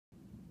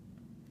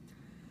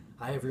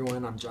Hi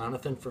everyone, I'm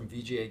Jonathan from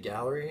VGA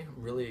Gallery.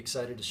 I'm really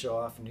excited to show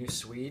off a new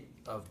suite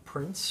of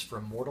prints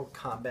from Mortal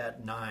Kombat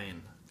IX.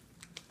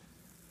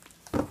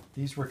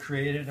 These were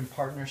created in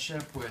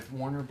partnership with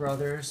Warner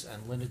Brothers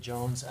and Linda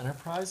Jones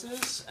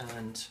Enterprises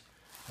and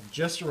have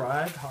just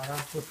arrived hot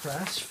off the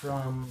press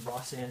from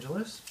Los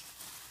Angeles.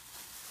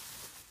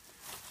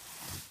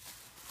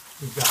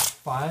 We've got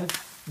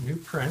 5 new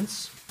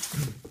prints.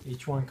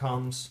 Each one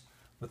comes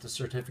with a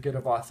certificate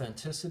of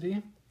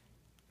authenticity.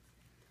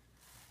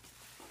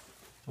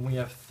 And we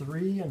have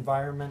 3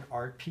 environment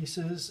art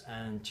pieces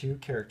and 2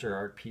 character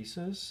art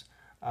pieces.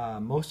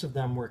 Most of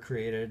them were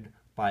created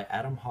by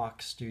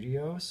Atomhawk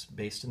Studios,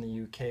 based in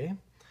the UK.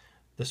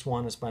 This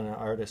one is by an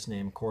artist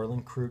named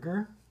Corlin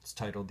Kruger. It's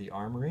titled The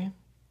Armory.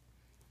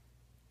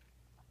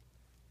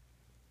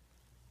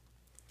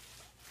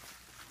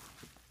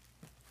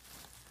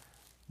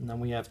 And then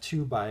we have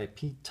 2 by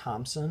Pete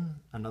Thompson,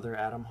 another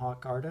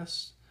Atomhawk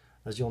artist.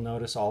 As you'll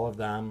notice, all of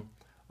them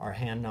are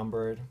hand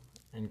numbered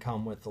and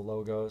come with the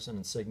logos and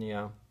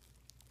insignia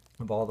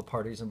of all the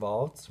parties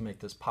involved to make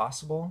this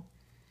possible.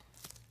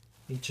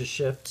 Each is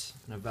shipped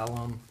in a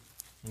vellum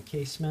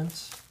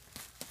encasement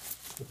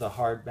with a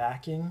hard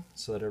backing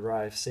so that it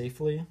arrives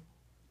safely.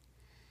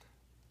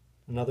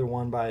 Another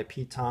one by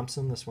Pete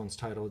Thompson. This one's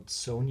titled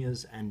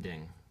Sonia's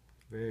Ending.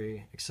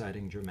 Very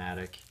exciting,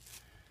 dramatic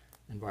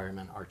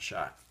environment art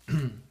shot.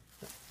 Then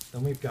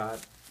we've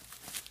got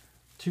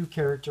 2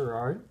 character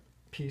art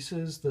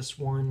pieces. This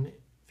one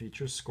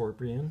features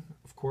Scorpion,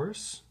 of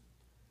course.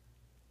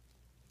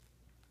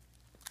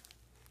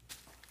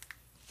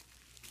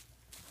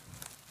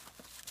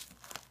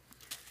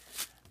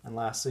 And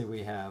lastly,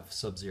 we have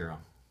Sub-Zero.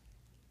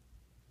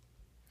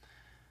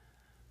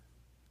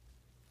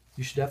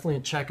 You should definitely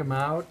check them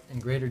out in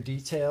greater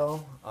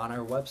detail on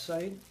our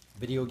website,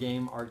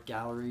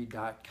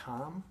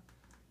 videogameartgallery.com.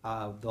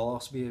 They'll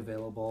also be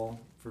available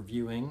for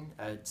viewing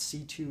at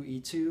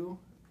C2E2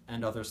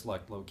 and other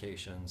select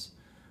locations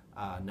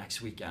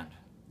next weekend.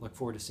 Look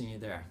forward to seeing you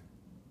there.